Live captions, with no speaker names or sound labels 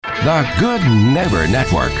The Good Neighbor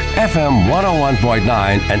Network, FM 101.9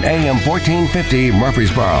 and AM 1450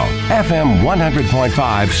 Murfreesboro, FM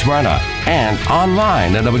 100.5 Smyrna, and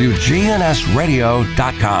online at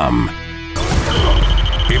WGNSradio.com.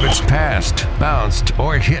 If it's passed, bounced,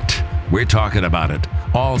 or hit, we're talking about it.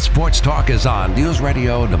 All Sports Talk is on News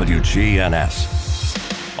Radio WGNS.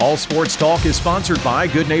 All Sports Talk is sponsored by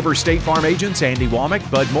Good Neighbor State Farm agents Andy Womack,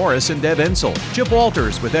 Bud Morris, and Deb Ensel. Chip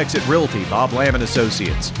Walters with Exit Realty, Bob Lamb and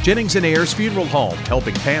Associates. Jennings & Ayers Funeral Home,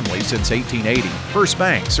 helping families since 1880. First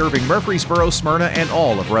Bank, serving Murfreesboro, Smyrna, and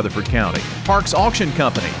all of Rutherford County. Parks Auction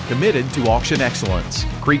Company, committed to auction excellence.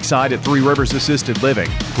 Creekside at Three Rivers Assisted Living.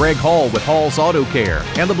 Greg Hall with Hall's Auto Care.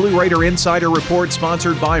 And the Blue Raider Insider Report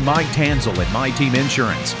sponsored by Mike Tanzel and My Team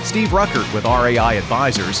Insurance. Steve Ruckert with RAI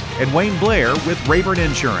Advisors. And Wayne Blair with Rayburn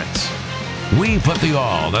Insurance. We put the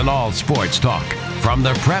all in all sports talk. From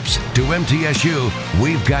the preps to MTSU,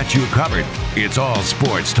 we've got you covered. It's All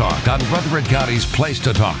Sports Talk on Rutherford County's Place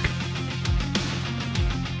to Talk.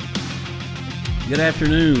 Good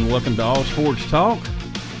afternoon. Welcome to All Sports Talk.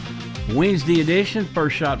 Wednesday edition.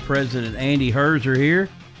 First Shot President Andy Herzer here.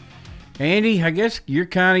 Andy, I guess your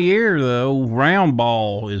kind of year, though. Round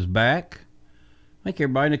ball is back. I think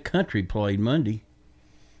everybody in the country played Monday.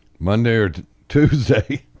 Monday or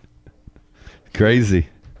Tuesday. Crazy.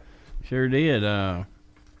 Sure did. Of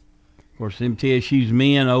course, MTSU's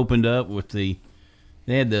men opened up with they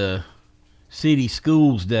had the City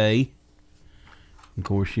Schools Day. Of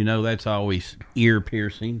course, you know that's always ear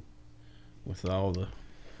piercing with all the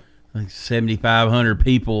 7,500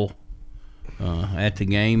 people at the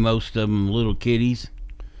game, most of them little kiddies.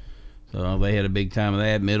 So they had a big time of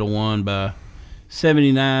that. Middle won by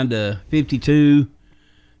 79-52.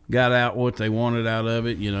 Got out what they wanted out of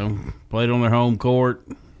it, played on their home court.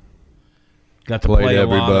 Got to play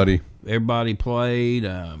everybody. Everybody played.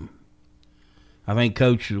 I think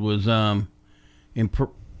Coach was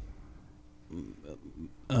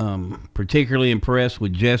particularly impressed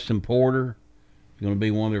with Justin Porter. He's going to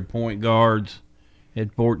be one of their point guards.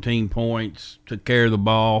 Had 14 points, took care of the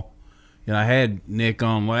ball. And I had Nick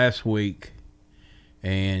on last week,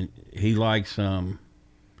 and he likes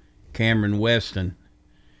Cameron Weston.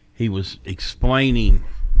 He was explaining,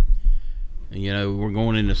 we're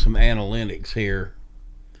going into some analytics here.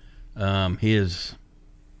 His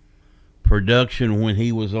production when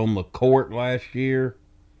he was on the court last year,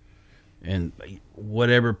 and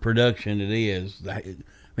whatever production it is, how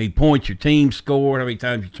many points your team scored, how many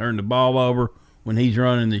times you turned the ball over when he's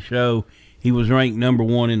running the show, he was ranked number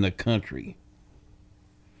 1 in the country.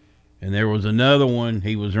 And there was another one,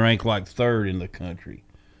 he was ranked like 3rd in the country.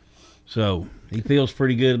 So he feels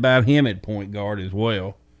pretty good about him at point guard as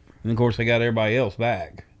well. And, of course, they got everybody else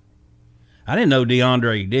back. I didn't know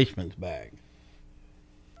DeAndre Dishman's back.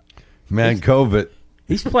 Man, COVID.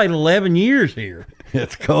 He's played 11 years here.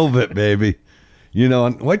 It's COVID, baby.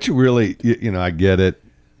 What you really, I get it.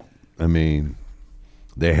 I mean,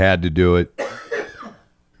 they had to do it.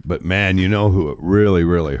 But, man, who it really,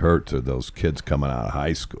 really hurts are those kids coming out of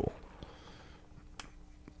high school.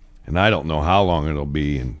 And I don't know how long it'll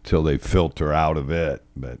be until they filter out of it,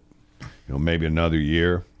 but maybe another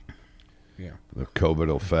year. Yeah, the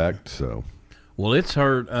COVID effect. So, well, it's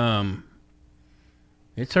hurt.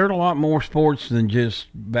 It's hurt a lot more sports than just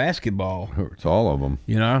basketball. Hurts all of them.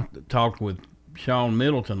 I talked with Sean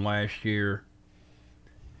Middleton last year.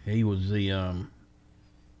 He was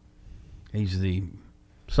he's the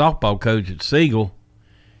softball coach at Siegel,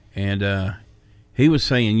 and he was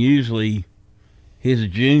saying usually his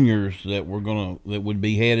juniors that would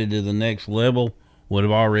be headed to the next level would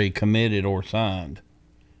have already committed or signed.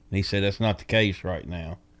 And he said that's not the case right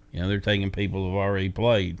now. They're taking people who've already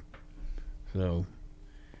played. So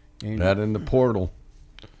that in the portal.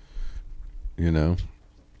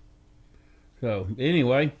 So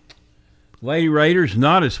anyway, Lady Raiders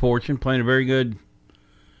not as fortunate, playing a very good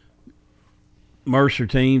Mercer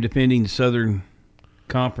team, defending the Southern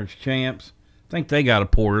Conference champs. I think they got a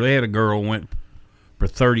porter. They had a girl went for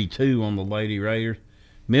 32 on the Lady Raiders.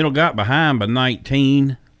 Middle got behind by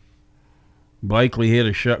 19. Blakely hit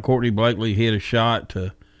a shot. Courtney Blakely hit a shot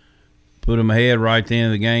to put them ahead right at the end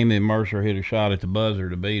of the game. Then Mercer hit a shot at the buzzer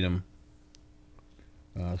to beat them.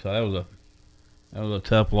 So that was a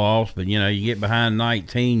tough loss. But you get behind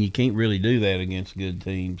 19, you can't really do that against good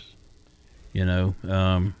teams.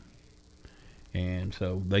 And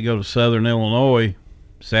so they go to Southern Illinois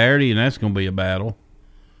Saturday, and that's going to be a battle.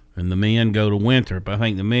 And the men go to Winthrop. I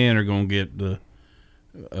think the men are going to get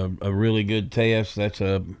a really good test. That's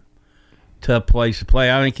a tough place to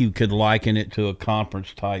play. I think you could liken it to a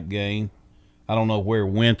conference-type game. I don't know where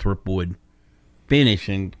Winthrop would finish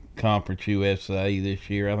in Conference USA this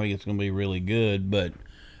year. I think it's going to be really good, but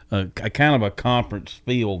a kind of a conference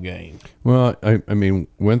feel game. Well, I mean,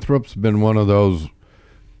 Winthrop's been one of those,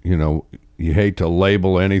 you hate to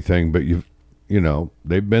label anything, but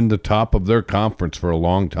they've been the top of their conference for a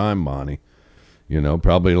long time, Monty.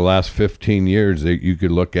 Probably the last 15 years that you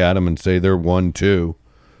could look at them and say they're 1-2.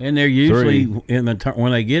 And they're usually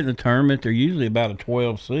when they get in the tournament, they're usually about a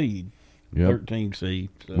 12 seed, 13 seed.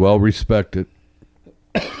 So. Well respected.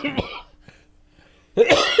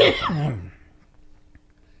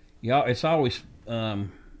 Yeah, it's always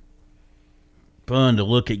fun to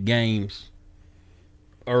look at games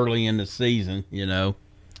early in the season.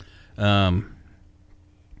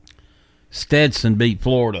 Stetson beat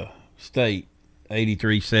Florida State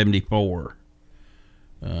 83-74.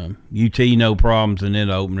 UT no problems in that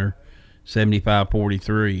opener,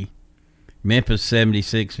 75-43. Memphis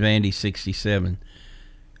 76, Vandy 67.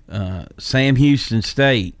 Sam Houston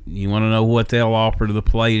State, you want to know what they'll offer to the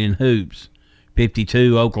plate in hoops?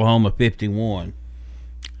 52, Oklahoma 51.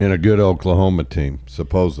 And a good Oklahoma team,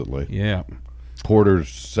 supposedly. Yeah. Porter's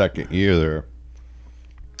second year there.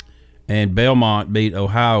 And Belmont beat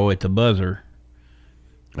Ohio at the buzzer.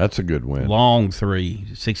 That's a good win. Long three,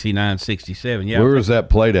 69-67. Yeah. Where was that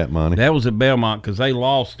played at, Monty? That was at Belmont because they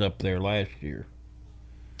lost up there last year.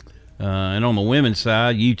 And on the women's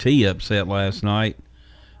side, UT upset last night.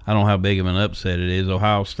 I don't know how big of an upset it is.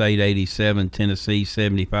 Ohio State 87, Tennessee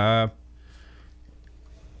 75.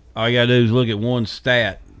 All you got to do is look at one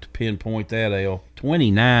stat to pinpoint that, Al.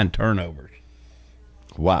 29 turnovers.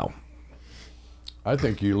 Wow. I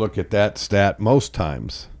think you look at that stat most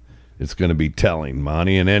times. It's going to be telling,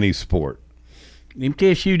 Monty, in any sport.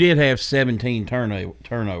 MTSU did have 17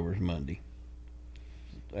 turnovers Monday.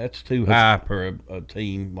 That's too high for a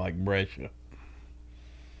team like Brescia.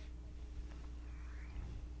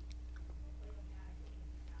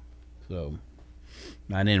 So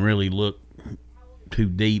I didn't really look too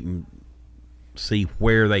deep and see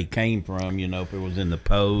where they came from, if it was in the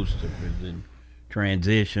post, if it was in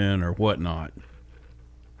transition or whatnot.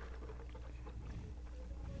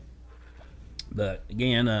 But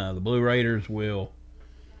again, the Blue Raiders will,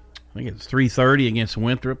 I think it's 3:30 against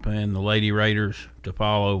Winthrop, and the Lady Raiders to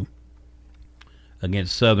follow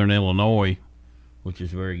against Southern Illinois, which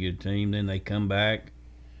is a very good team. Then they come back.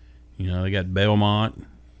 They got Belmont.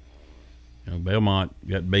 Belmont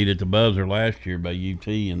got beat at the buzzer last year by UT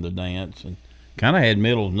in the dance, and kind of had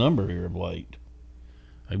Middle's number here of late.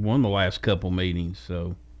 They won the last couple meetings,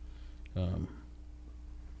 so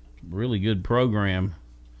really good program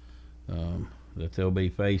that they'll be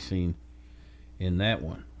facing in that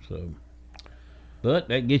one. So, but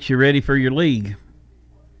that gets you ready for your league.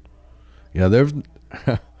 Yeah,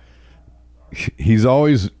 he's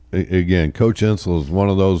always, again, Coach Insel is one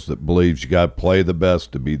of those that believes you got to play the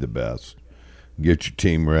best to be the best. Get your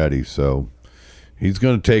team ready. So he's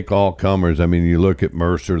going to take all comers. I mean, you look at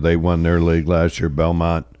Mercer, they won their league last year.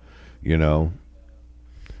 Belmont,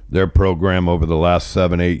 their program over the last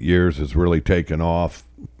 7-8 years has really taken off.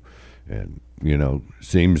 And,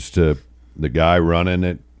 seems to the guy running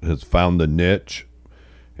it has found the niche.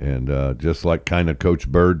 And just like kind of Coach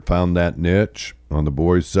Bird found that niche on the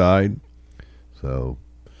boys' side. So,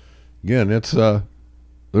 again, it's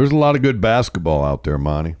there's a lot of good basketball out there,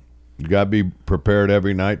 Monty. You got to be prepared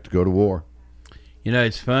every night to go to war.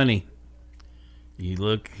 It's funny. You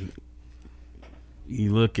look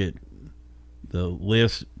at the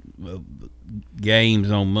list of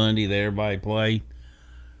games on Monday that everybody played.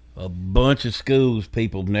 A bunch of schools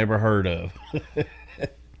people have never heard of.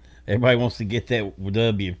 Everybody wants to get that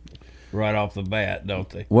W right off the bat, don't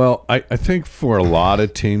they? Well, I think for a lot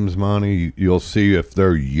of teams, Monty, you'll see if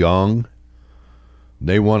they're young,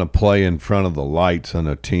 they want to play in front of the lights on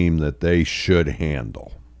a team that they should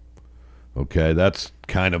handle. Okay, that's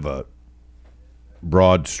kind of a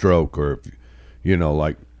broad stroke. Or,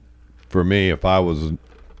 like for me, if I was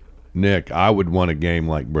Nick, I would want a game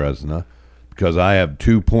like Bresna because I have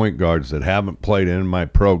 2 point guards that haven't played in my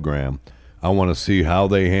program. I want to see how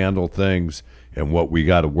they handle things and what we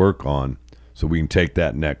got to work on so we can take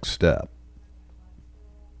that next step.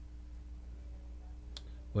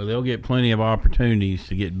 Well, they'll get plenty of opportunities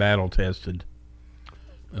to get battle tested.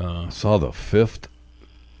 I saw the 5th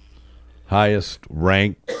highest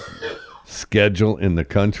ranked schedule in the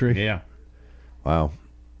country. Yeah. Wow.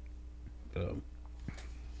 So,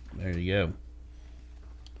 there you go.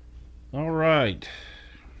 All right.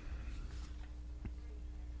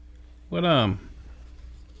 What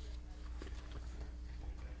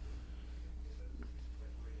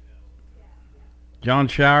John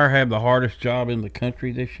Shire have the hardest job in the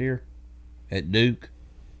country this year at Duke?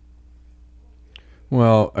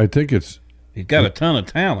 Well, I think it's He's got a ton of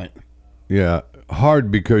talent.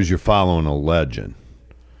 hard because you're following a legend.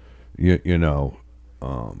 You know,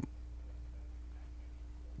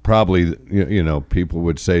 probably people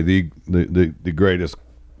would say the greatest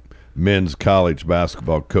men's college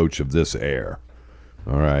basketball coach of this era.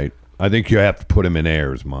 All right, I think you have to put him in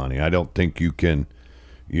airs, Monty. I don't think you can.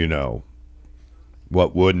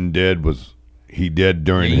 What Wooden did was he did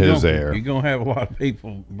during his era. You're gonna have a lot of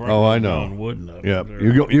people. I know. Wooden up. Yeah,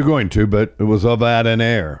 you're going to, but it was of that an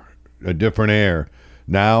air, a different air.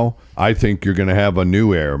 Now I think you're going to have a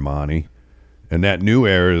new air, Monty, and that new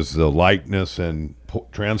air is the likeness and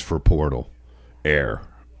transfer portal air,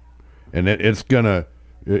 and it's gonna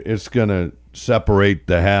separate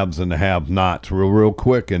the haves and the have-nots real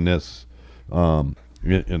quick in this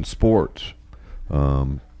in sports.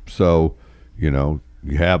 So you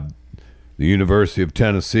have the University of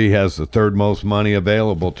Tennessee has the third most money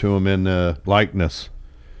available to them in likeness.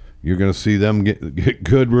 You're going to see them get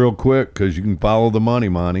good real quick because you can follow the money,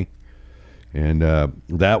 Monty. And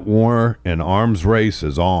that war and arms race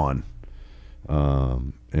is on.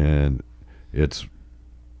 And it's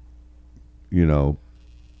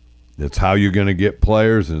how you're going to get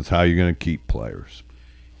players and it's how you're going to keep players.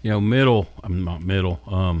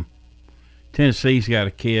 Tennessee's got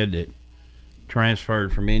a kid that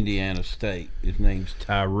transferred from Indiana State. His name's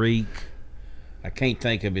Tyreek. I can't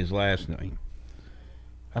think of his last name.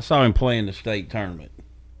 I saw him play in the state tournament.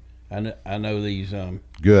 I know these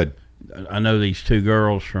good. I know these two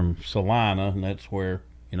girls from Salina, and that's where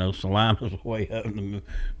Salina's way up in the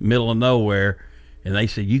middle of nowhere. And they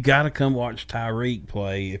said, you got to come watch Tyreek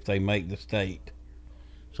play if they make the state.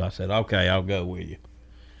 So I said, okay, I'll go with you.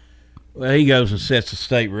 Well, he goes and sets a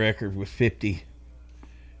state record with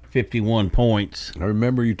 51 points. I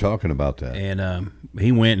remember you talking about that. And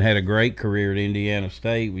he went and had a great career at Indiana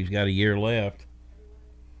State. He's got a year left.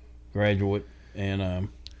 Graduate. And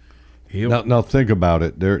now think about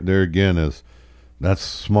it. There again that's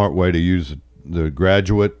a smart way to use the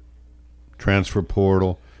graduate transfer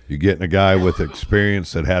portal. You're getting a guy with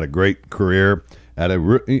experience that had a great career at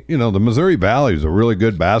the Missouri Valley is a really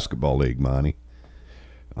good basketball league, Monty.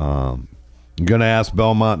 I'm going to ask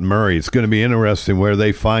Belmont and Murray. It's going to be interesting where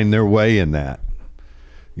they find their way in that,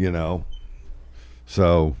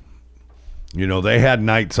 So, they had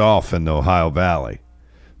nights off in the Ohio Valley.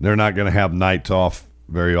 They're not going to have nights off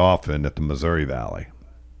very often at the Missouri Valley.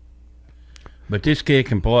 But this kid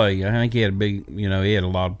can play. I think he had he had a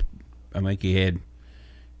lot. I think he had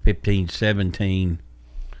 15, 17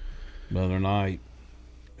 the other night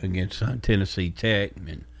against Tennessee Tech.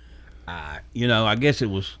 And, I guess it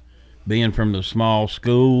was being from the small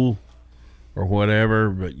school or whatever,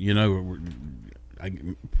 but, I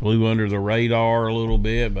flew under the radar a little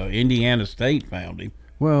bit, but Indiana State found him.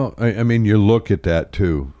 Well, I mean, you look at that,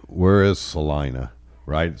 too. Where is Salina,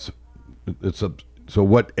 right? So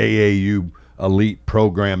what AAU elite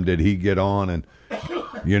program did he get on? And,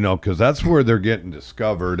 because that's where they're getting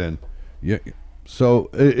discovered. And so,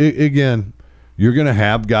 again, you're going to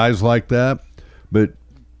have guys like that, but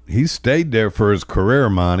he stayed there for his career,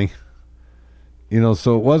 Monty.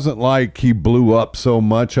 So it wasn't like he blew up so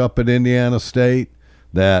much up at Indiana State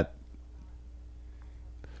that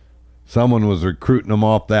someone was recruiting him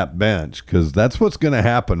off that bench, because that's what's going to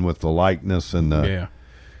happen with the likeness and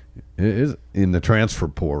in the transfer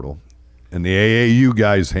portal and the AAU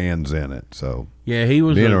guy's hands in it. So he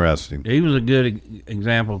was interesting. He was a good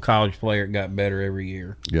example of college player that got better every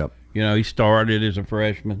year. Yep. He started as a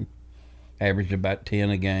freshman, averaged about 10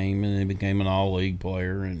 a game, and then became an all-league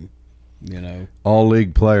player. And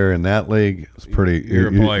all-league player in that league is pretty. You're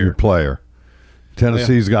a player. You're a player.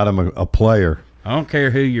 Tennessee's got him a player. I don't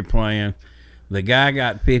care who you're playing. The guy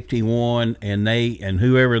got 51, and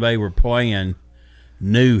whoever they were playing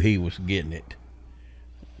knew he was getting it.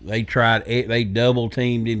 They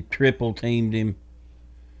double-teamed him, triple-teamed him.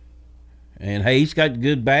 And, hey, he's got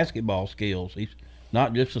good basketball skills. He's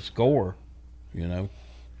not just a scorer,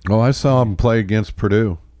 Oh, I saw him play against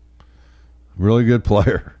Purdue. Really good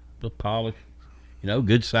player. The polish,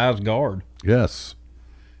 good-sized guard. Yes.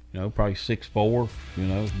 Probably 6'4",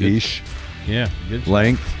 Ish. Yeah, good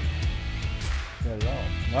length. Got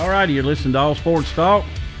it all righty, you're listening to All Sports Talk.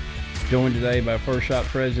 Joined today by First Shot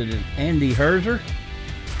President Andy Herzer.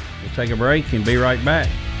 We'll take a break and be right back.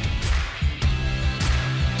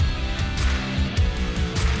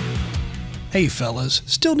 Hey fellas,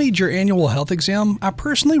 still need your annual health exam? I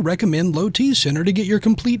personally recommend Low T Center to get your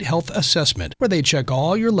complete health assessment, where they check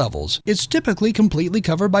all your levels. It's typically completely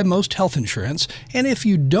covered by most health insurance, and if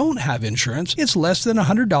you don't have insurance, it's less than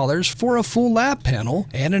 $100 for a full lab panel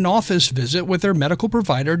and an office visit with their medical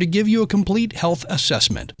provider to give you a complete health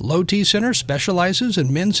assessment. Low T Center specializes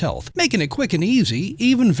in men's health, making it quick and easy,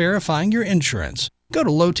 even verifying your insurance. Go to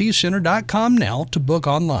lowtcenter.com now to book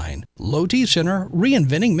online. Low T Center,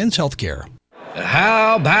 reinventing men's healthcare.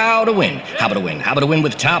 How about a win? How about a win? How about a win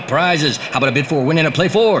with top prizes? How about a bid for a win and a play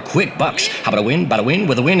for quick bucks? How about a win? About a win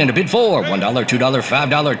with a win and a bid for $1, $2,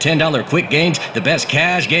 $5, $10 quick gains, the best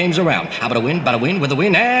cash games around. How about a win? About a win with a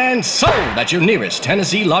win and sold at your nearest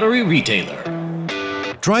Tennessee Lottery retailer.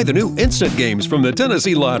 Try the new instant games from the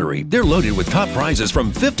Tennessee Lottery. They're loaded with top prizes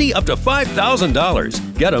from $50 up to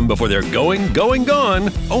 $5,000. Get them before they're gone.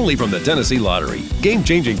 Only from the Tennessee Lottery.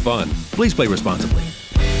 Game-changing fun. Please play responsibly.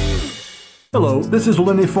 Hello, this is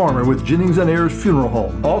Lenny Farmer with Jennings & Ayers Funeral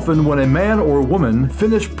Home. Often when a man or woman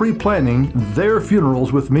finish pre-planning their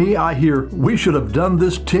funerals with me, I hear, "We should have done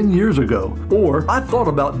this 10 years ago." Or, "I thought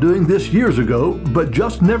about doing this years ago, but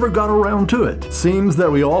just never got around to it." Seems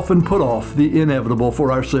that we often put off the inevitable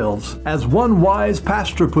for ourselves. As one wise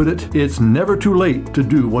pastor put it, it's never too late to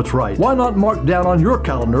do what's right. Why not mark down on your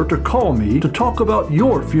calendar to call me to talk about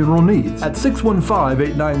your funeral needs at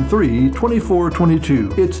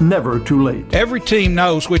 615-893-2422. It's never too late. Every team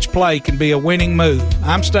knows which play can be a winning move.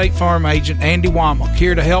 I'm State Farm Agent Andy Womack,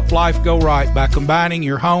 here to help life go right by combining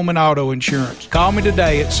your home and auto insurance. Call me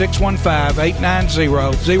today at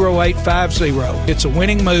 615-890-0850. It's a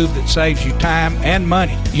winning move that saves you time and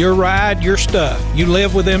money. Your ride, your stuff. You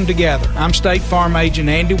live with them together. I'm State Farm Agent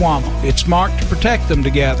Andy Womack. It's smart to protect them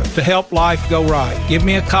together to help life go right. Give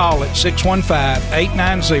me a call at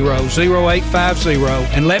 615-890-0850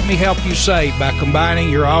 and let me help you save by combining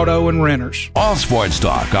your auto and renters. All Sports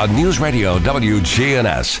Talk on News Radio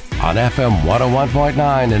WGNS on FM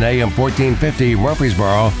 101.9 and AM 1450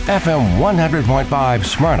 Murfreesboro, FM 100.5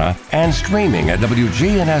 Smyrna, and streaming at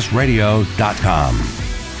WGNSradio.com.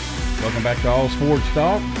 Welcome back to All Sports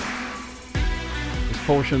Talk. This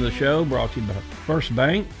portion of the show brought to you by First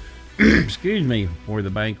Bank. Excuse me, where the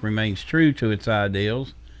bank remains true to its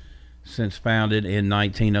ideals since founded in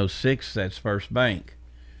 1906. That's First Bank.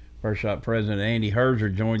 First Shot President Andy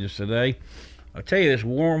Herzer joined us today. I tell you, this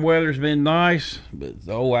warm weather's been nice, but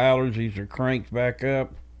the old allergies are cranked back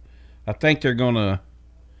up. I think they're gonna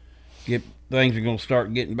things are gonna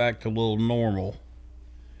start getting back to a little normal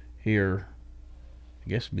here. I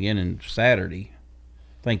guess beginning Saturday.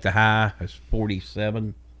 I think the high is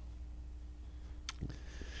 47.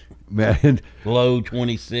 Man, low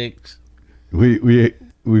 26.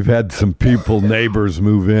 We've had some people, neighbors,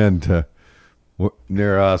 move in to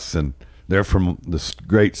near us, and they're from the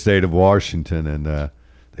great state of Washington, and they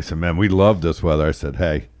said, "Man, we love this weather." I said,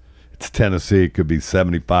 "Hey, it's Tennessee. It could be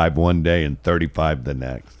 75 one day and 35 the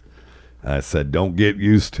next." I said, "Don't get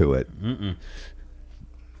used to it."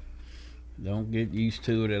 Don't get used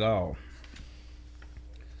to it at all.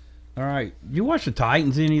 All right. Did you watch the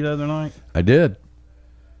Titans any the other night? I did.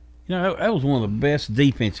 You know, that was one of the best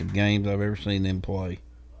defensive games I've ever seen them play.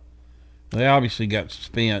 They obviously got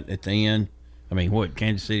spent at the end. I mean,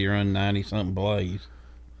 Kansas City run 90-something plays.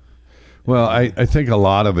 Well, I think a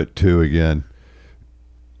lot of it, too, again,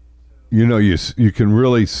 you know, you can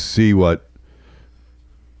really see what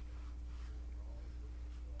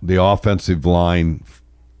the offensive line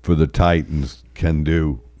for the Titans can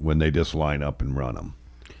do when they just line up and run them.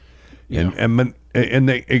 Yeah. And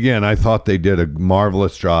they, again, I thought they did a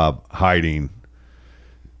marvelous job hiding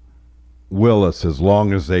Willis as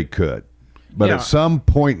long as they could. But at some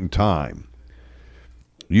point in time,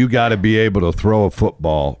 you got to be able to throw a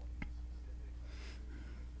football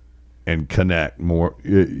and connect more.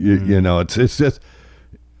 You know, it's just.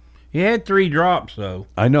 He had 3 drops, though.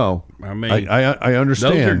 I know. I mean, I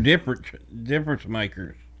understand. Those are difference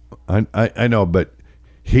makers. I know, but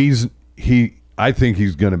I think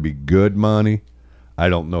he's going to be good, Monty. I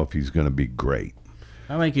don't know if he's going to be great.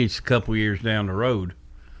 I think he's a couple years down the road.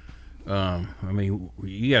 I mean,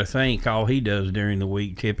 you got to think all he does during the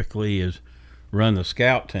week typically is run the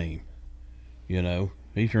scout team. You know,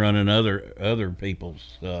 he's running other people's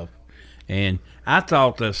stuff. And I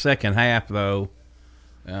thought the second half, though,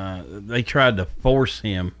 they tried to force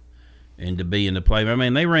him into being the play. I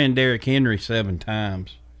mean, they ran Derrick Henry 7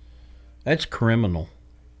 times. That's criminal.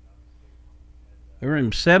 They ran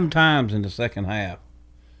him 7 times in the second half.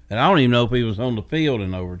 And I don't even know if he was on the field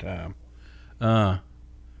in overtime.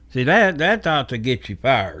 See, that ought to get you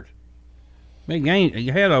fired. Big game. He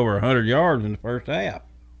had over 100 yards in the first half.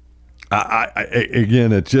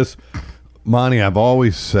 Again, it's just Monty, I've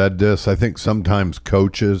always said this. I think sometimes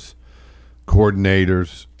coaches,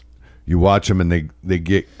 coordinators, you watch them and they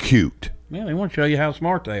get cute. Yeah, they want to show you how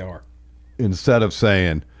smart they are. Instead of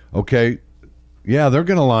saying, okay, yeah, they're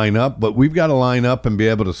going to line up, but we've got to line up and be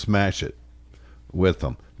able to smash it with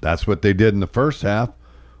them. That's what they did in the first half.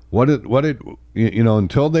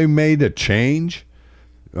 Until they made a change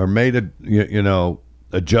or made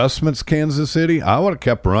adjustments, Kansas City, I would have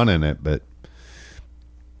kept running it, but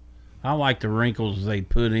I like the wrinkles they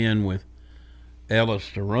put in with Ellis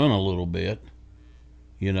to run a little bit,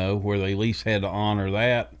 where they at least had to honor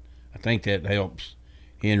that. I think that helps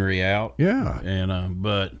Henry out. Yeah. And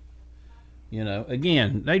but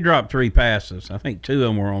again, they dropped 3 passes. I think 2 of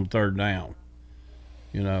them were on third down.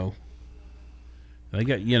 They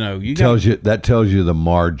got that tells you the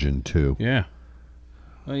margin too. Yeah.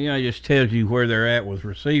 Well, it just tells you where they're at with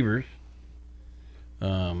receivers.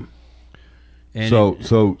 So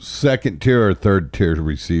second tier or third tier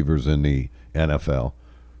receivers in the NFL,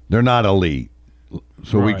 they're not elite.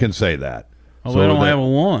 So we can say that. Oh, they don't have a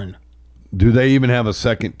 1. Do they even have a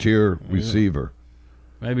second tier receiver?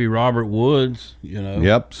 Maybe Robert Woods,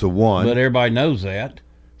 Yep, so 1. But everybody knows that.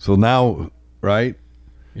 So now, right?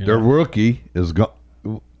 Their rookie is gone,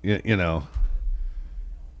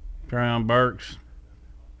 Tryon Burks.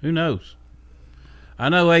 Who knows? I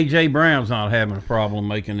know A.J. Brown's not having a problem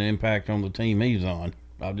making an impact on the team he's on.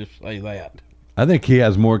 I'll just say that. I think he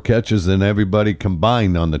has more catches than everybody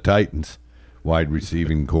combined on the Titans wide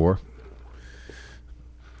receiving core.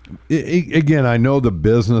 Again, I know the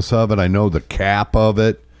business of it. I know the cap of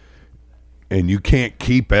it. And you can't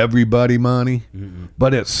keep everybody, Monty. Mm-mm.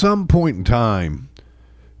 But at some point in time,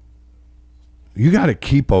 you got to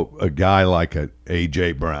keep a guy like a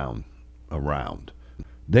A.J. Brown around.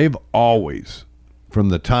 They've always, from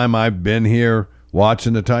the time I've been here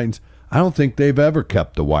watching the Titans, I don't think they've ever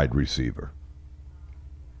kept a wide receiver.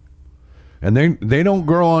 And they don't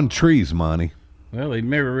grow on trees, Monty. Well, they've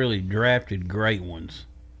never really drafted great ones.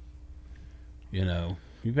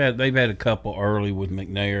 They've had a couple early with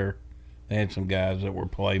McNair. They had some guys that were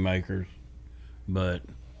playmakers, but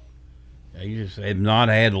they just have not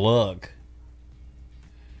had luck.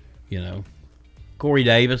 Corey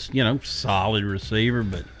Davis, solid receiver,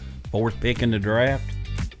 but 4th pick in the draft.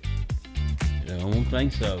 I don't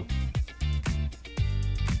think so.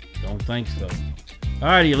 All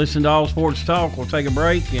right, you listen to All Sports Talk. We'll take a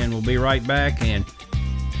break, and we'll be right back, and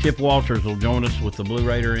Chip Walters will join us with the Blue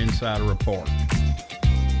Raider Insider Report.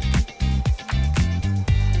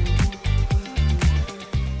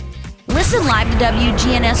 Listen live to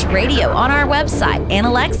WGNS Radio on our website and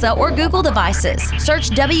Alexa or Google devices. Search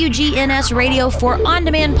WGNS Radio for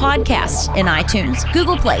on-demand podcasts in iTunes,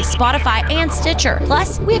 Google Play, Spotify, and Stitcher.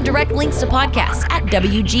 Plus, we have direct links to podcasts at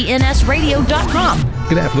WGNSradio.com.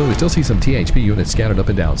 Good afternoon. We still see some THP units scattered up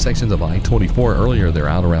and down sections of I-24. Earlier, they're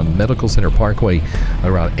out around Medical Center Parkway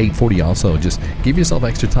around 840 also. Just give yourself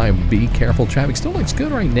extra time. Be careful. Traffic still looks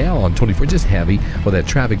good right now on 24. Just heavy with that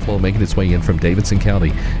traffic flow making its way in from Davidson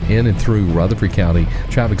County in and through Rutherford County.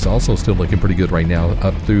 Traffic's also still looking pretty good right now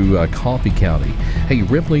up through Coffee County. Hey,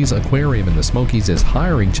 Ripley's Aquarium in the Smokies is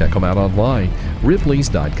hiring. Check them out online.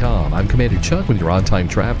 Ripley's.com. I'm Commander Chuck with your on-time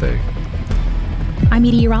traffic. I'm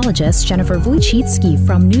meteorologist Jennifer Wojcicki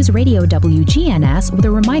from News Radio WGNS with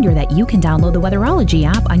a reminder that you can download the Weatherology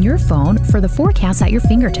app on your phone for the forecast at your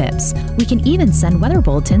fingertips. We can even send weather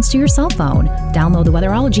bulletins to your cell phone. Download the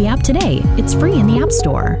Weatherology app today. It's free in the App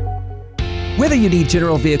Store. Whether you need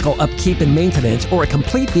general vehicle upkeep and maintenance or a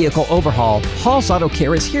complete vehicle overhaul, Hall's Auto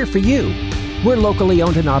Care is here for you. We're locally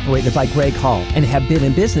owned and operated by Greg Hall and have been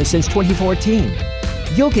in business since 2014.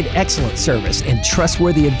 You'll get excellent service and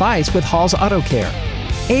trustworthy advice with Hall's Auto Care.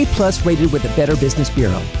 A+ rated with the Better Business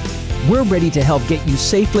Bureau. We're ready to help get you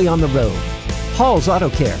safely on the road. Hall's Auto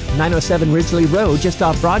Care, 907 Ridgely Road, just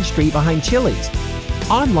off Broad Street behind Chili's.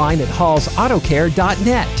 Online at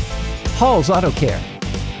hallsautocare.net. Hall's Auto Care.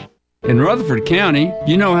 In Rutherford County,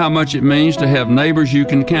 you know how much it means to have neighbors you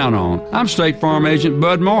can count on. I'm State Farm Agent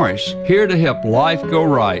Bud Morris, here to help life go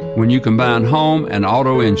right when you combine home and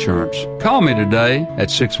auto insurance. Call me today at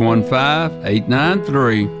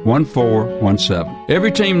 615-893-1417.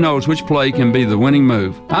 Every team knows which play can be the winning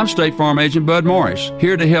move. I'm State Farm Agent Bud Morris,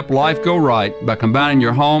 here to help life go right by combining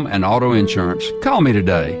your home and auto insurance. Call me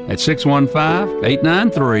today at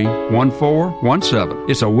 615-893-1417.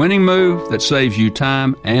 It's a winning move that saves you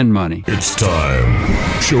time and money. It's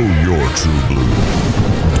time. Show your true blue.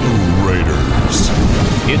 Blue Raiders.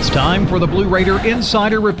 It's time for the Blue Raider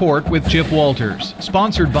Insider Report with Chip Walters,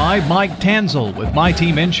 sponsored by Mike Tanzel with My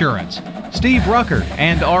Team Insurance, Steve Rucker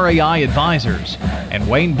and RAI Advisors, and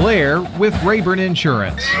Wayne Blair with Rayburn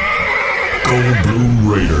Insurance. Go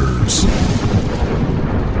Blue Raiders.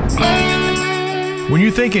 When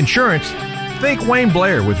you think insurance, think Wayne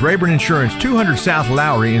Blair with Rayburn Insurance, 200 South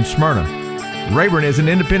Lowry in Smyrna. Rayburn is an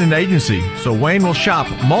independent agency, so Wayne will shop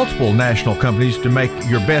multiple national companies to make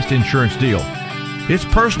your best insurance deal. It's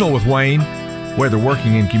personal with Wayne, whether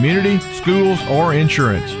working in community, schools, or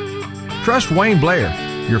insurance. Trust Wayne Blair,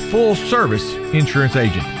 your full-service insurance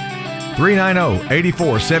agent.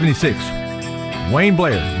 390-8476. Wayne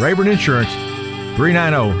Blair, Rayburn Insurance,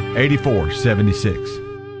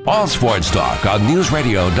 390-8476. All Sports Talk on News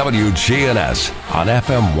Radio WGNS on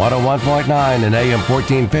FM 101.9 and AM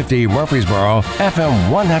 1450 Murfreesboro, FM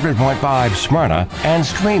 100.5 Smyrna, and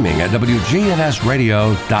streaming at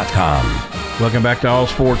WGNSradio.com. Welcome back to All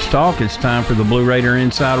Sports Talk. It's time for the Blue Raider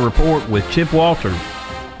Insider Report with Chip Walter,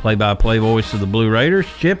 play-by-play voice of the Blue Raiders.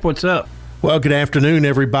 Chip, what's up? Well, good afternoon,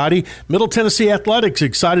 everybody. Middle Tennessee Athletics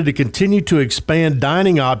excited to continue to expand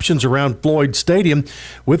dining options around Floyd Stadium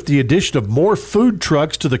with the addition of more food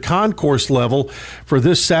trucks to the concourse level for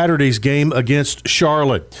this Saturday's game against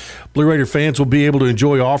Charlotte. Blue Raider fans will be able to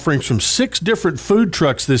enjoy offerings from 6 different food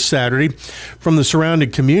trucks this Saturday from the surrounding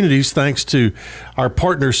communities thanks to our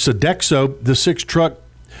partner Sodexo. The 6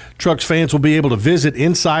 trucks fans will be able to visit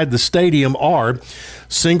inside the stadium are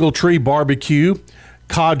Single Tree Barbecue,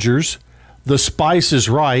 Codgers, The Spice is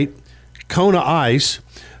Right, Kona Ice,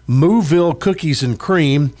 Mooville Cookies and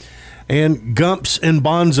Cream, and Gumps and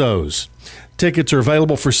Bonzos. Tickets are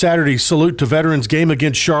available for Saturday's Salute to Veterans game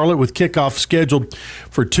against Charlotte with kickoff scheduled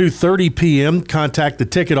for 2:30 p.m. Contact the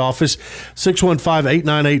ticket office,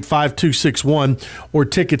 615-898-5261, or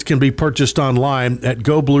tickets can be purchased online at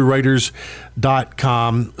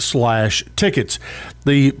goblueraiders.com/tickets.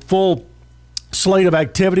 The full slate of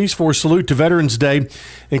activities for Salute to Veterans Day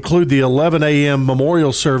include the 11 a.m.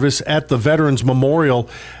 memorial service at the Veterans Memorial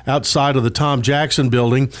outside of the Tom Jackson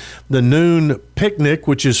Building, the noon picnic,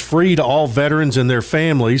 which is free to all veterans and their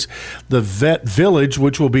families, the Vet Village,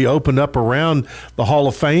 which will be opened up around the Hall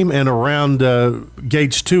of Fame and around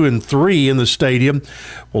gates 2 and 3 in the stadium,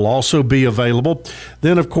 will also be available.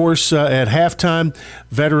 Then, of course, at halftime,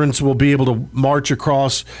 veterans will be able to march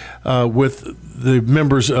across with the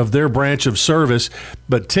members of their branch of service,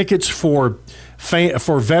 but tickets for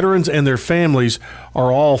veterans and their families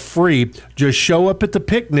are all free. Just show up at the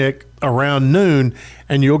picnic around noon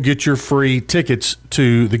and you'll get your free tickets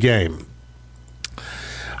to the game.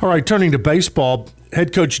 All right, turning to baseball,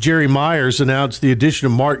 head coach Jerry Myers announced the addition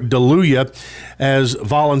of Mark DeLuya as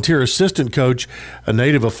volunteer assistant coach, a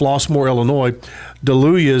native of Flossmoor, Illinois.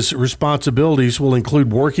 DeLuya's responsibilities will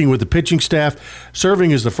include working with the pitching staff,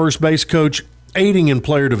 serving as the first base coach, aiding in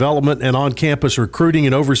player development and on-campus recruiting,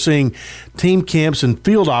 and overseeing team camps and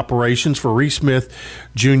field operations for Reese Smith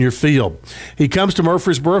Junior Field. He comes to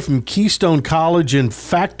Murfreesboro from Keystone College in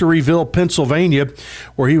Factoryville, Pennsylvania,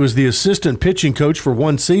 where he was the assistant pitching coach for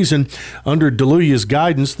one season. Under DeLuya's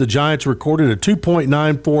guidance, the Giants recorded a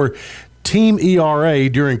 2.94 team ERA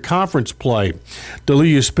during conference play.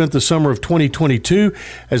 DeLuya spent the summer of 2022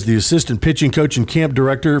 as the assistant pitching coach and camp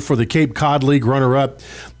director for the Cape Cod League runner-up,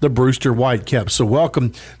 the Brewster Whitecaps. So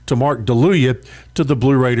welcome to Mark DeLuya to the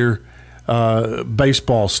Blue Raider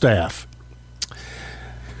baseball staff.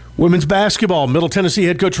 Women's basketball, Middle Tennessee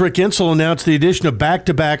head coach Rick Insell announced the addition of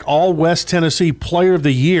back-to-back All-West Tennessee Player of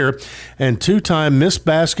the Year and 2-time Miss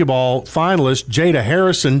Basketball finalist Jada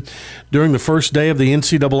Harrison during the first day of the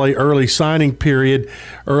NCAA early signing period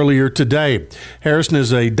earlier today. Harrison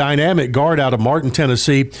is a dynamic guard out of Martin,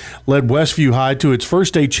 Tennessee, led Westview High to its first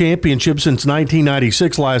state championship since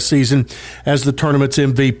 1996 last season as the tournament's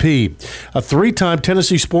MVP. A 3-time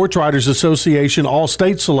Tennessee Sports Writers Association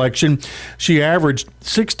All-State selection, she averaged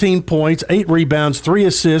 16 points, 8 rebounds, 3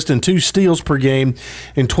 assists, and 2 steals per game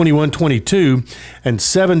in 21-22, and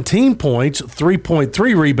 17 points,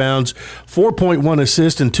 3.3 rebounds, 4.1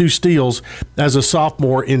 assists, and 2 steals as a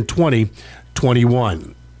sophomore in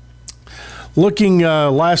 2021. Looking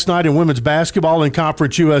last night in women's basketball in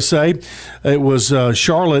Conference USA, it was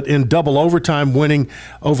Charlotte in double overtime winning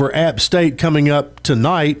over App State. Coming up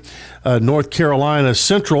tonight, North Carolina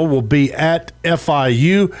Central will be at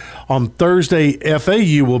FIU. On Thursday,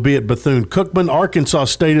 FAU will be at Bethune-Cookman. Arkansas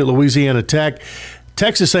State at Louisiana Tech.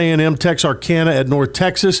 Texas A&M, Texarkana at North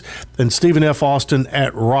Texas, and Stephen F. Austin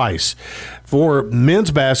at Rice. For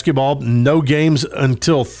men's basketball, no games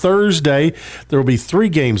until Thursday. There will be 3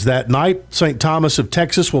 games that night. St. Thomas of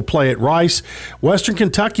Texas will play at Rice. Western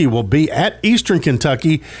Kentucky will be at Eastern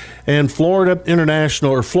Kentucky, and Florida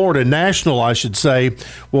National, I should say,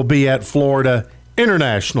 will be at Florida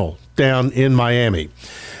International down in Miami.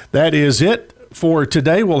 That is it for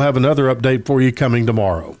today. We'll have another update for you coming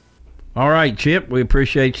tomorrow. All right, Chip, we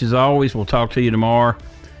appreciate you as always. We'll talk to you tomorrow.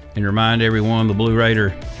 And remind everyone the Blue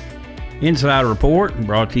Raider Insider Report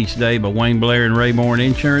brought to you today by Wayne Blair and Rayborn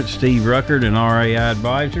Insurance, Steve Ruckert and RAI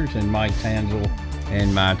Advisors, and Mike Tanzel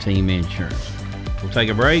and My Team Insurance. We'll take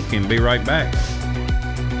a break and be right back.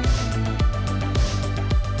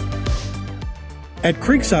 At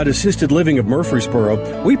Creekside Assisted Living of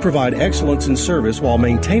Murfreesboro, we provide excellence in service while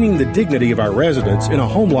maintaining the dignity of our residents in a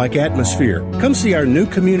home-like atmosphere. Come see our new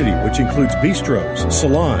community, which includes bistros,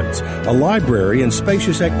 salons, a library, and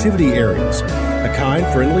spacious activity areas. A kind,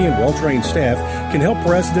 friendly, and well-trained staff can help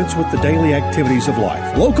residents with the daily activities of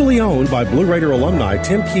life. Locally owned by Blue Raider alumni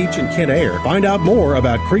Tim Keach and Kent Ayer. Find out more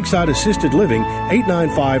about Creekside Assisted Living,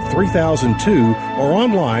 895-3002, or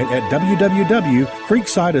online at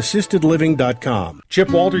www.creeksideassistedliving.com. Chip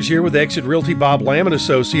Walters here with Exit Realty Bob Lamb &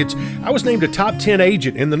 Associates. I was named a top 10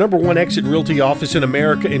 agent in the #1 Exit Realty office in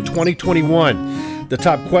America in 2021. The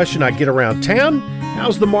top question I get around town,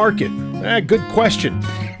 how's the market? Good question.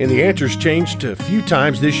 And the answer's changed a few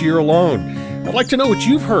times this year alone. I'd like to know what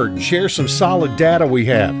you've heard and share some solid data we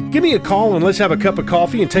have. Give me a call and let's have a cup of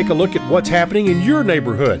coffee and take a look at what's happening in your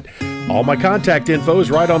neighborhood. All my contact info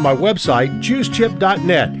is right on my website,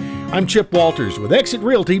 choosechip.net. I'm Chip Walters with Exit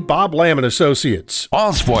Realty Bob Lamb & Associates.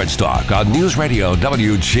 All Sports Talk on News Radio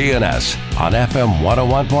WGNS on FM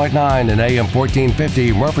 101.9 and AM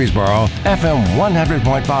 1450 Murfreesboro, FM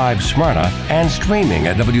 100.5 Smyrna, and streaming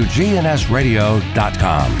at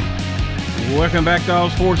WGNSradio.com. Welcome back to All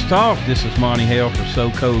Sports Talk. This is Monty Hale for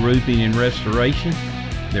SoCo Roofing and Restoration.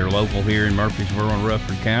 They're local here in Murfreesboro and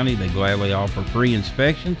Rutherford County. They gladly offer free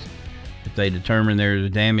inspections. If they determine there is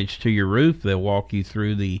damage to your roof, they'll walk you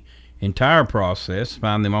through the entire process.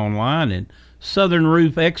 Find them online at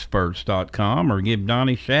southernroofexperts.com or give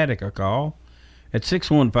Donnie Shattuck a call at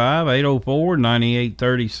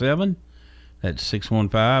 615-804-9837. That's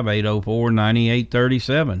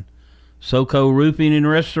 615-804-9837. SoCo Roofing and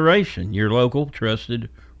Restoration, your local trusted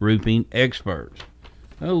roofing experts.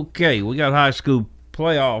 Okay, we got high school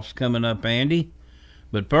playoffs coming up, Andy.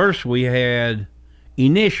 But first we had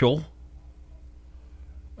initial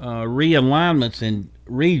realignments in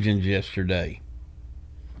regions yesterday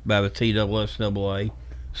by the TSSAA.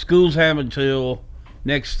 Schools have until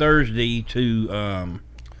next Thursday to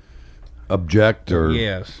object or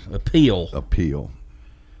appeal.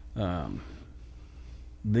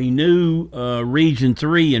 The new Region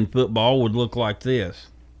 3 in football would look like this: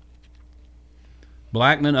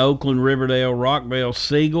 Blackman, Oakland, Riverdale, Rockville,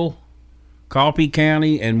 Siegel, Coffee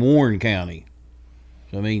County, and Warren County.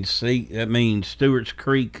 So that means Stewart's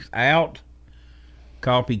Creek out,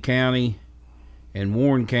 Coffee County, and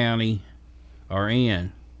Warren County are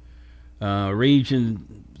in.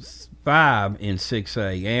 Region 5 in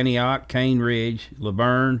 6A: Antioch, Cane Ridge,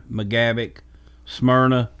 Laverne, McGavock,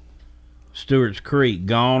 Smyrna, Stewart's Creek,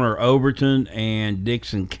 Garner, Overton, and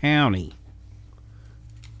Dixon County.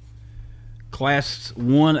 Class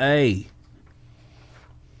 1A: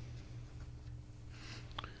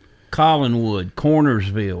 Collinwood,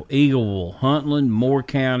 Cornersville, Eagleville, Huntland, Moore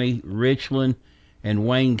County, Richland, and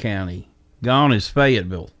Wayne County. Gone is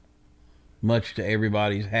Fayetteville. Much to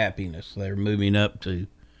everybody's happiness, they're moving up to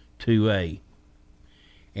 2A.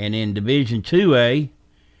 And in Division 2A,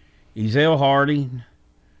 Ezell Harding,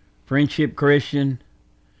 Friendship Christian,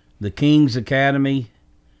 the Kings Academy,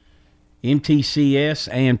 MTCS,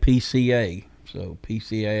 and PCA. So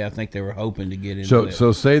PCA, I think they were hoping to get into that.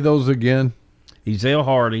 So say those again. Ezell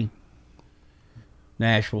Harding,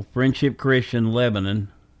 Nashville, Friendship Christian, Lebanon,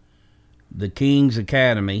 the Kings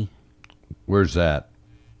Academy. Where's that?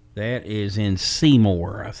 That is in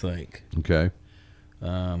Seymour, I think. Okay.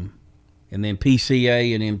 And then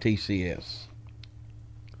PCA and MTCS.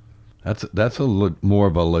 That's more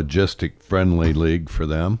of a logistic-friendly league for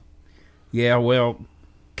them. Yeah, well,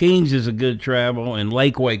 Kings is a good travel, and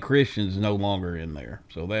Lakeway Christian's no longer in there,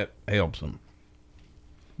 so that helps them.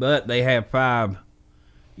 But they have 5.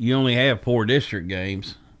 You only have 4 district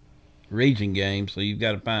games, region games, so you've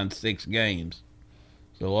got to find 6 games.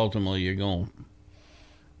 So ultimately, you're going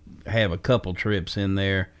to have a couple trips in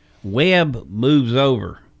there. Webb moves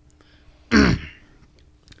over.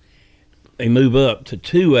 They move up to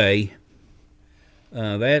 2A.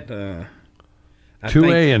 2A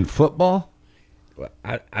in football?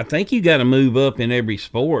 I think you got to move up in every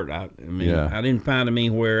sport. I didn't find them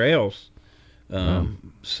anywhere else.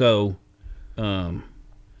 So, to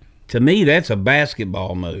me, that's a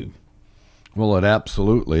basketball move. Well, it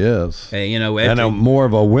absolutely is. And more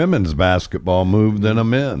of a women's basketball move than a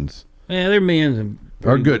men's. Yeah, their men's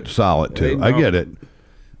are good, solid too. I get it,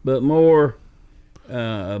 but more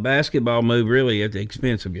a basketball move really at the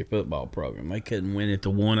expense of your football program. They couldn't win at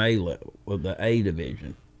the 1A level, of the A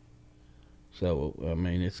division. So, I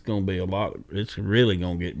mean, it's going to be it's really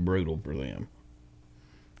going to get brutal for them.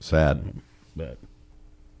 Sad. But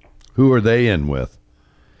who are they in with?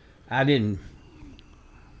 I didn't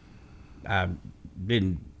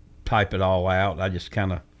type it all out. I just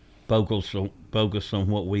kind of focused on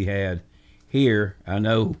what we had here. I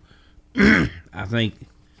know, I think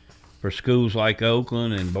for schools like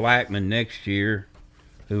Oakland and Blackman next year,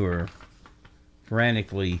 who are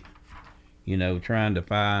frantically, trying to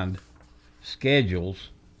find schedules,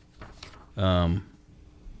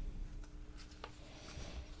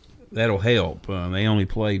 that'll help. They only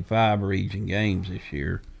played 5 region games this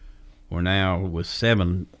year. We're now with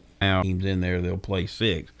 7 teams in there. They'll play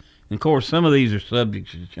 6. And of course, some of these are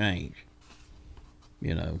subject to change.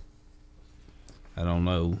 I don't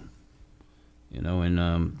know.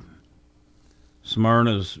 In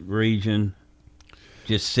Smyrna's region,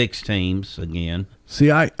 just 6 teams again.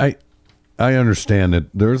 See, I understand that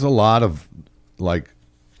there's a lot of, like,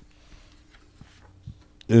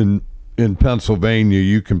 in Pennsylvania,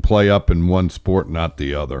 you can play up in one sport, not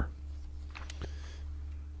the other.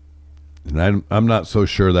 And I'm not so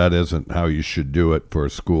sure that isn't how you should do it for a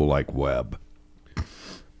school like Webb.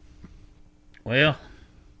 Well,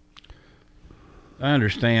 I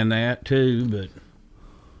understand that too, but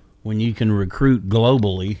when you can recruit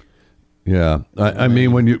globally. Yeah, I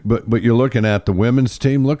mean when but you're looking at the women's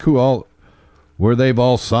team. Look where they've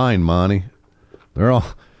all signed, Monty. They're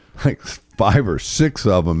all like 5 or 6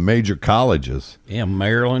 of them major colleges. Yeah,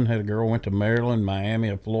 Maryland had a girl went to Maryland, Miami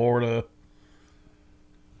of Florida.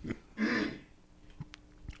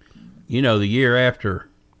 The year after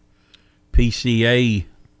PCA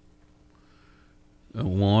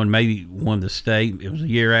won the state, it was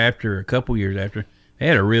a couple years after, they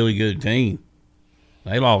had a really good team.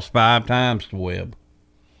 They lost 5 times to Webb.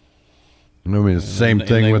 I mean, it's the same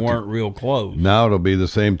thing they with weren't real close. Now it'll be the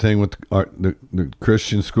same thing with the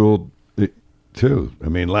Christian school too. I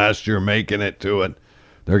mean, last year making it to it,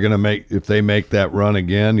 they're going to if they make that run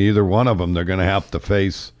again, either one of them, they're going to have to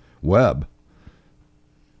face Webb.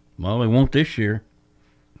 Well, they won't this year.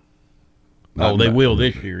 They will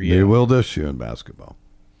this year, yeah. They will this year in basketball.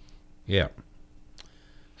 Yeah.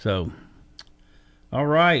 So, all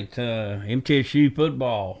right, MTSU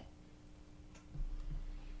football.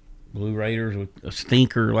 Blue Raiders with a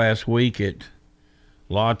stinker last week at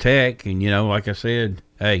La Tech. And, like I said,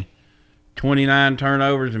 hey, 29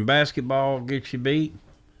 turnovers in basketball gets you beat.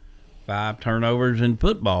 5 turnovers in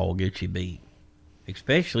football gets you beat.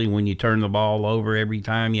 Especially when you turn the ball over every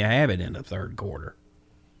time you have it in the third quarter.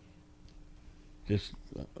 Just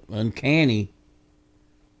uncanny.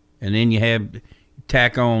 And then you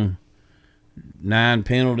tack on 9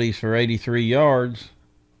 penalties for 83 yards.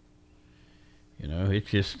 It's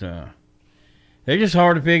just they're just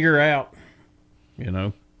hard to figure out.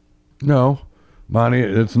 No, Monty,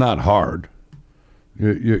 it's not hard.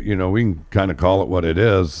 We can kind of call it what it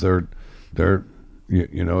is. They're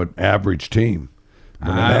an average team.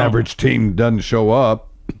 When an average team doesn't show up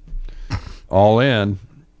all in.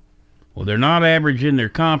 Well, they're not average in their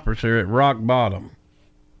conference. They're at rock bottom.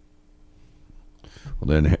 Well,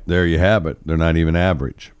 then there you have it. They're not even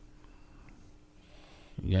average.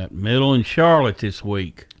 You got Middle and Charlotte this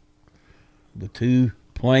week. The 2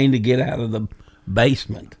 playing to get out of the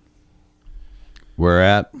basement. We're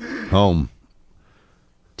at home.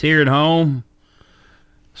 Here at home.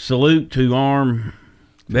 Salute to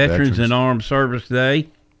Veterans and Armed Service Day.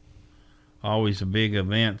 Always a big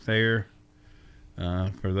event there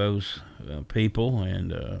for those people,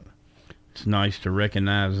 and it's nice to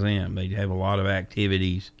recognize them. They have a lot of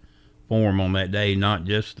activities for them on that day, not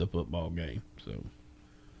just the football game. So,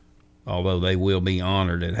 although they will be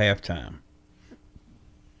honored at halftime.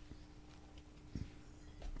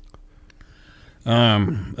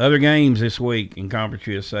 Other games this week in Conference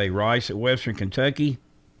USA: Rice at Western Kentucky.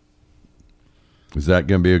 Is that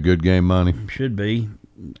going to be a good game, Monty? Should be.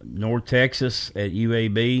 North Texas at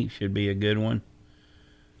UAB should be a good one.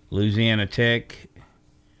 Louisiana Tech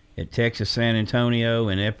at Texas San Antonio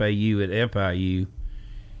and FAU at FIU.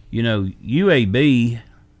 UAB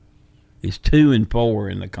is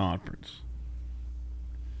 2-4 in the conference.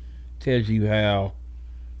 Tells you how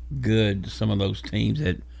good some of those teams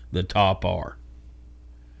at the top are.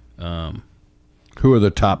 Who are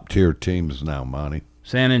the top tier teams now, Monty?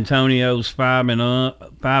 San Antonio's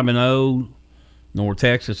 5-0. North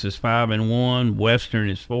Texas is 5-1. Western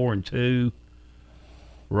is 4-2.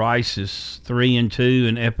 Rice is 3-2,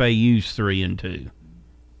 and FAU's 3-2.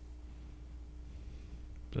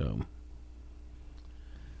 So,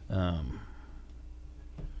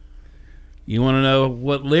 You want to know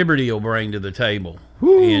what Liberty will bring to the table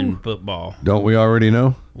in football? Don't we already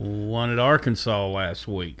know? Won at Arkansas last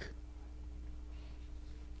week.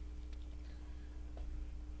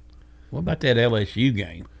 What about that LSU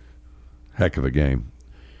game? Heck of a game.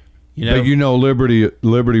 But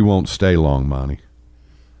Liberty won't stay long, Monty.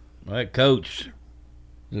 Well, that coach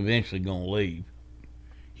is eventually going to leave.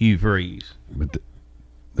 Hugh Freeze. But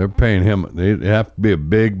they're paying him. They have to be a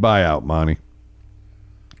big buyout, Monty.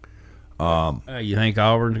 You think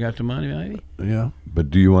Auburn's got the money, maybe? Yeah.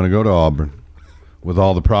 But do you want to go to Auburn with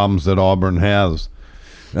all the problems that Auburn has?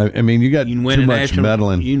 I mean, you got too much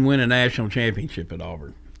meddling. You can win a national championship at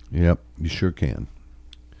Auburn. Yep, you sure can.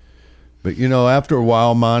 But after a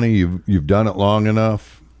while, Monty, you've done it long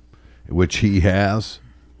enough, which he has.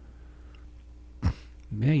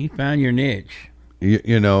 Yeah, you found your niche.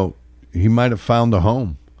 He might have found a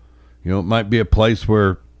home. It might be a place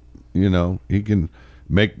where, he can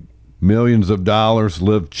make millions of dollars,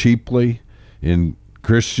 live cheaply in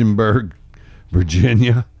Christiansburg,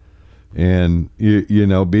 Virginia, and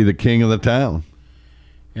be the king of the town.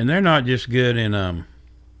 And they're not just good in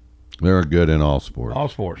they're good in all sports. All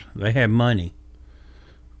sports. They have money.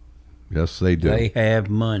 Yes, they do. They have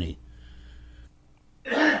money.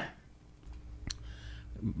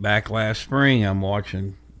 Back last spring, I'm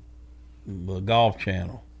watching the Golf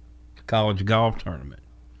Channel, the college golf tournament.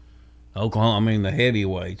 The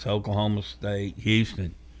heavyweights, Oklahoma State,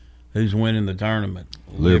 Houston. Who's winning the tournament?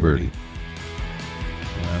 Liberty.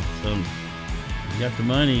 So you got the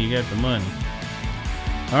money, you got the money.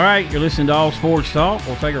 All right, you're listening to All Sports Talk.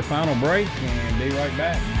 We'll take our final break and be right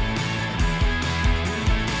back.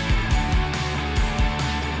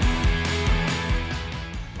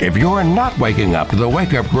 If you're not waking up to the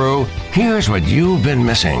Wake Up Crew, here's what you've been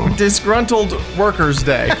missing. Disgruntled Workers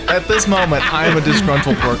Day. At this moment, I am a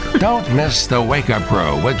disgruntled worker. Don't miss the Wake Up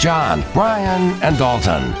Crew with John, Brian, and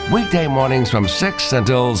Dalton. Weekday mornings from 6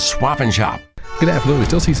 until Swap and Shop. Good afternoon. We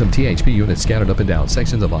still see some THP units scattered up and down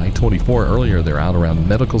sections of I-24. Earlier, they're out around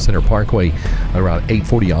Medical Center Parkway around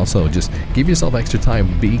 840 also. Just give yourself extra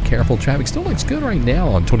time. Be careful. Traffic still looks good right now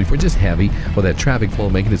on 24. Just heavy with that traffic flow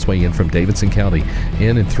making its way in from Davidson County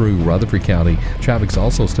in and through Rutherford County. Traffic's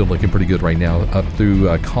also still looking pretty good right now up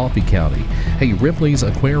through Coffee County. Hey, Ripley's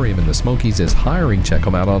Aquarium in the Smokies is hiring. Check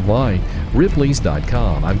them out online.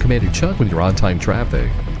 Ripley's.com. I'm Commander Chuck with your on-time traffic.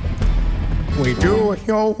 We do it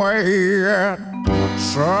your way at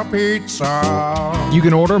Sir Pizza. You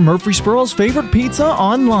can order Murfreesboro's favorite pizza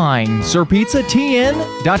online.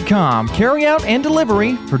 SirPizzaTN.com. Carry out and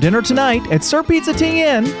delivery for dinner tonight at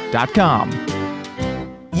SirPizzaTN.com.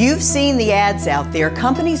 You've seen the ads out there,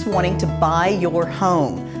 companies wanting to buy your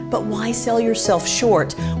home. But why sell yourself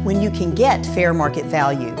short when you can get fair market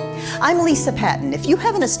value? I'm Lisa Patton. If you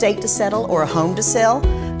have an estate to settle or a home to sell,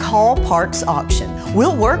 call Parks Auction.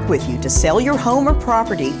 We'll work with you to sell your home or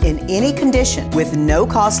property in any condition with no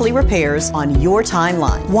costly repairs on your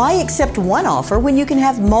timeline. Why accept one offer when you can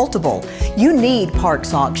have multiple? You need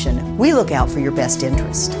Parks Auction. We look out for your best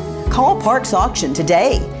interest. Call Parks Auction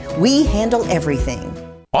today. We handle everything.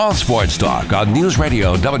 All Sports Talk on News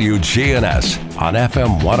Radio WGNS on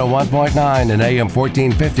FM 101.9 and AM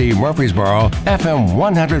 1450 Murfreesboro, FM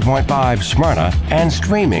 100.5 Smyrna, and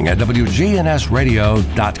streaming at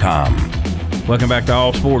WGNSradio.com. Welcome back to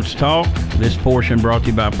All Sports Talk. This portion brought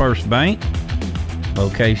to you by First Bank.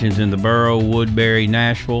 Locations in the borough, Woodbury,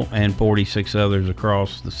 Nashville, and 46 others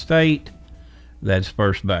across the state. That's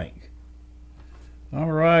First Bank.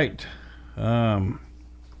 All right.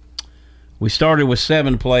 We started with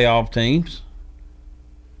 7 playoff teams.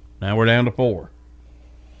 Now we're down to 4.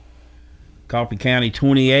 Coffee County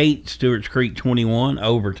 28, Stewart's Creek 21,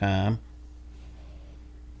 overtime.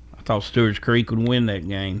 I thought Stewart's Creek would win that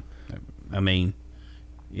game.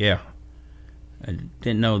 Yeah. I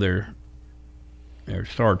didn't know their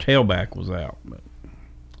star tailback was out. But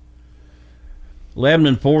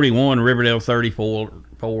Lebanon 41, Riverdale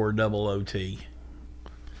 34, double OT.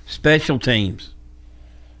 Special teams.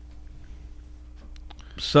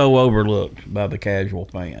 So overlooked by the casual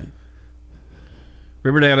fan.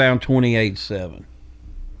 Riverdale down 28-7.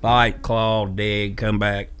 Fight, claw, dig, come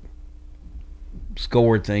back.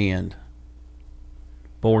 Score at the end.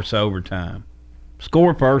 Force overtime.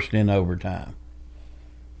 Score first in overtime.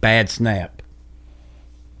 Bad snap.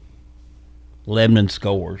 Lebanon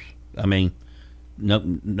scores.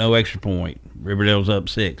 No extra point. Riverdale's up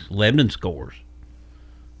 6. Lebanon scores.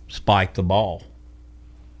 Spike the ball.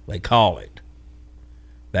 They call it.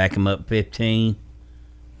 Back them up 15.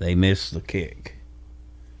 They miss the kick.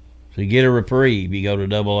 So you get a reprieve. You go to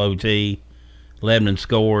double OT. Lebanon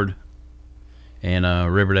scored. And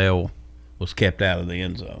Riverdale was kept out of the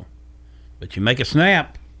end zone. But you make a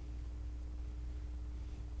snap.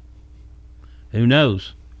 Who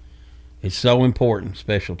knows? It's so important.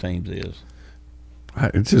 Special teams is.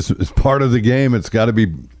 It's part of the game. It's got to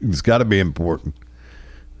be important.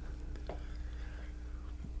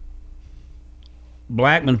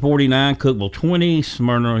 Blackman 49, Cookeville 20,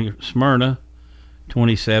 Smyrna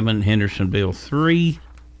 27, Hendersonville 3.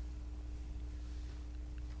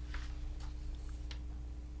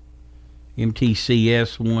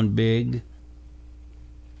 MTCS won big.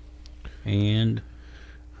 And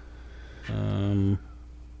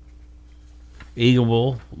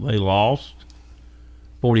Eagleville, they lost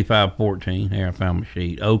 45-14. Here, I found my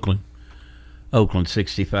sheet. Oakland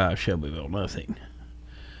 65, Shelbyville nothing.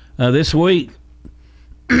 This week,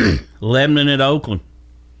 Lebanon at Oakland.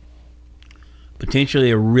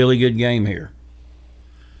 Potentially a really good game here.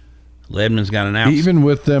 Lebanon's got an even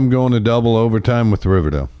with them going to double overtime with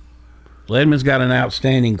Riverdale. Lebanon's got an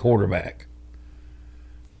outstanding quarterback.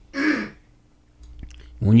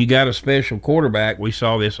 When you got a special quarterback, we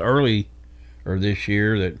saw this early or this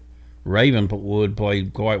year that Ravenwood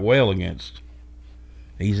played quite well against.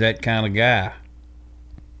 He's that kind of guy.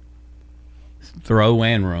 Throw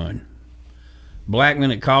and run.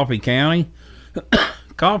 Blackman at Coffee County.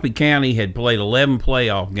 Coffee County had played 11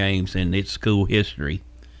 playoff games in its school history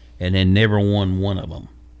and had never won one of them.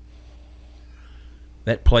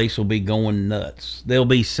 That place will be going nuts. They'll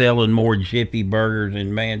be selling more Jiffy burgers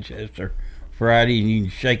in Manchester Friday than you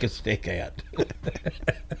can shake a stick at.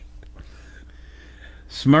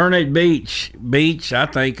 Smyrna at Beach. Beach, I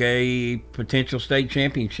think, a potential state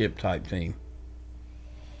championship type team.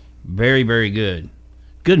 Very, very good.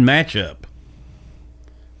 Good matchup.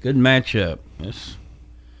 Them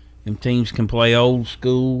teams can play old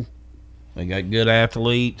school. They got good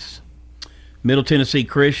athletes. Middle Tennessee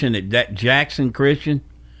Christian at Jackson Christian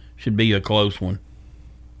should be a close one.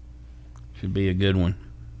 Should be a good one.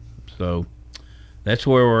 So that's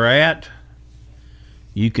where we're at.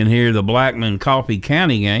 You can hear the Blackman Coffee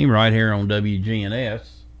County game right here on WGNS.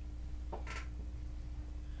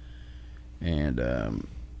 And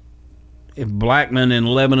if Blackman and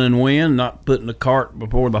Lebanon win, not putting the cart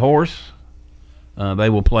before the horse,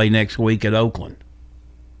 they will play next week at Oakland.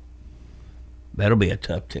 That'll be a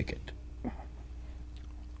tough ticket.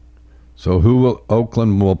 So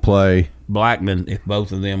Oakland will play? Blackman if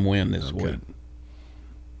both of them win this week.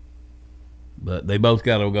 But they both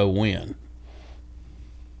got to go win.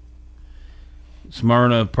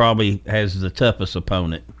 Smyrna probably has the toughest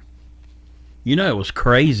opponent. You know, it was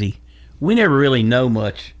crazy. We never really know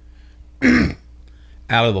much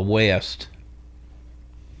out of the West.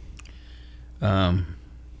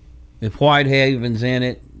 If Whitehaven's in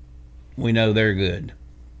it, we know they're good.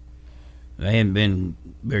 They haven't been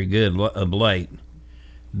very good of late.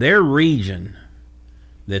 Their region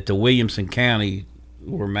that the Williamson County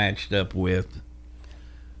were matched up with,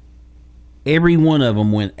 every one of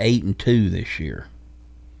them went 8-2 this year.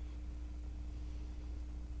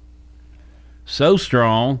 So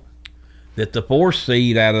strong that the 4th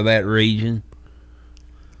seed out of that region,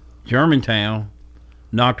 Germantown,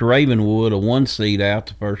 knocked Ravenwood, a 1 seed, out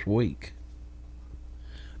the first week.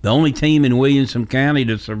 The only team in Williamson County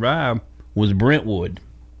to survive was Brentwood.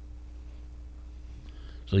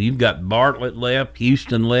 So you've got Bartlett left,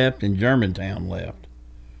 Houston left, and Germantown left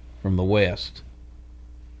from the West.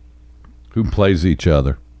 Who plays each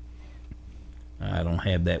other? I don't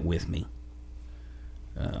have that with me.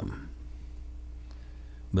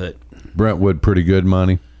 But Brentwood pretty good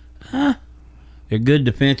money. They're good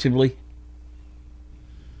defensively.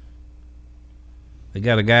 They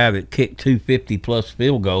got a guy that kicked 250-plus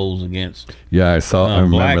field goals against. Yeah, I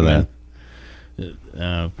remember Blackman,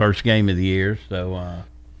 that. First game of the year, so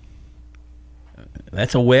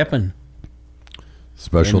that's a weapon.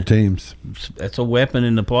 Special teams. That's a weapon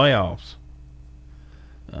in the playoffs.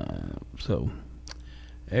 So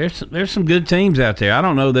there's some good teams out there. I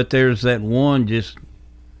don't know that there's that one just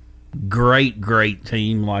great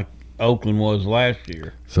team like Oakland was last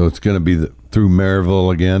year. So it's going to be through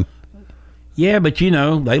Maryville again. Yeah, but you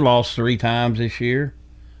know they lost 3 times this year.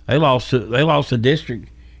 They lost a district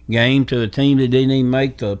game to a team that didn't even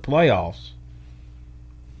make the playoffs.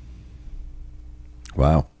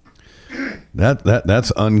 Wow,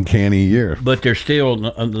 that's uncanny year. But they're still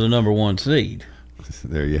the number 1 seed.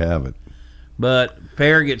 There you have it. But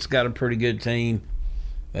Farragut's got a pretty good team.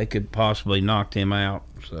 They could possibly knock them out.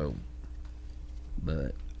 So,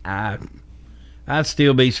 but I'd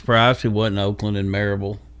still be surprised if it wasn't Oakland and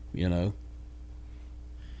Maryville, you know.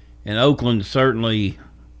 And Oakland certainly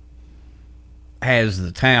has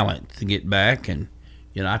the talent to get back. And,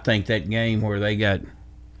 you know, I think that game where they got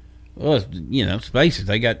Well, let's face it,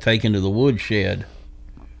 they got taken to the woodshed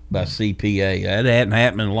by CPA. That hadn't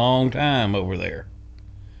happened in a long time over there.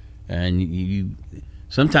 And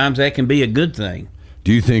sometimes that can be a good thing.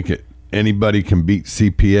 Do you think anybody can beat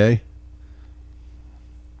CPA?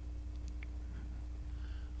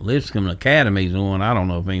 Lipscomb Academy's the one I don't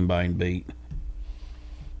know if anybody can beat.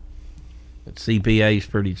 But CPA's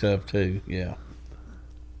pretty tough too, yeah.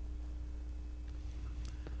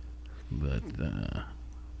 But,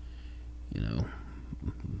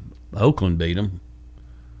 Oakland beat them.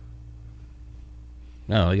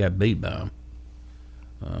 No, they got beat by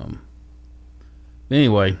them.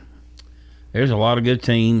 Anyway, there's a lot of good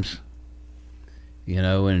teams,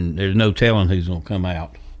 and there's no telling who's going to come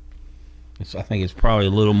out. I think it's probably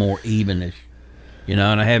a little more evenish, and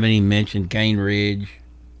I haven't even mentioned Cane Ridge.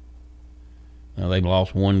 They've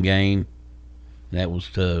lost one game. That was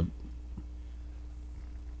to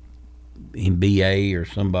NBA or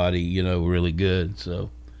somebody, really good. So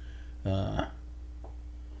there's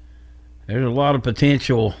a lot of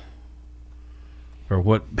potential for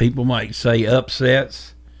what people might say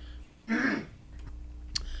upsets.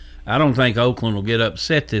 I don't think Oakland will get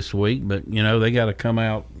upset this week, but they got to come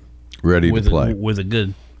out ready to play with a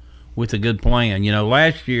good plan.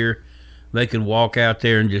 Last year they could walk out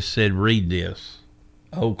there and just said, "Read this,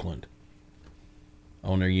 Oakland,"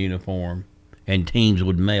 on their uniform, and teams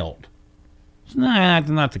would melt. It's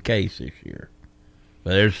not the case this year,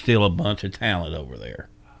 but there's still a bunch of talent over there.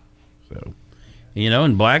 So,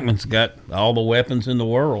 and Blackman's got all the weapons in the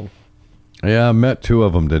world. Yeah, I met two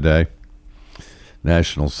of them today.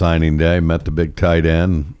 National Signing Day. Met the big tight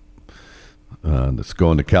end that's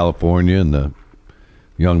going to California and the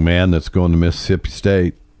young man that's going to Mississippi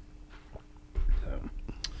State.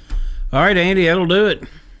 All right, Andy, that'll do it.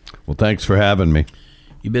 Well, thanks for having me.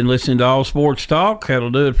 You've been listening to All Sports Talk.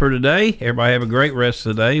 That'll do it for today. Everybody have a great rest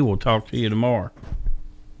of the day. We'll talk to you tomorrow.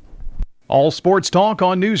 All Sports Talk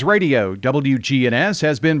on News Radio WGNS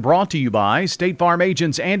has been brought to you by State Farm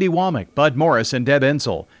agents Andy Womack, Bud Morris, and Deb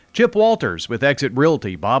Ensel. Chip Walters with Exit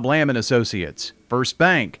Realty, Bob Lamb and Associates. First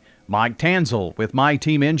Bank, Mike Tanzel with My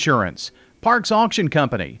Team Insurance. Parks Auction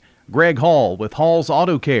Company, Greg Hall with Hall's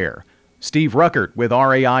Auto Care. Steve Ruckert with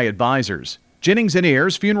RAI Advisors. Jennings &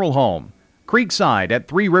 Ayers Funeral Home. Creekside at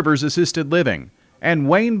Three Rivers Assisted Living. And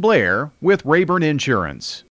Wayne Blair with Rayburn Insurance.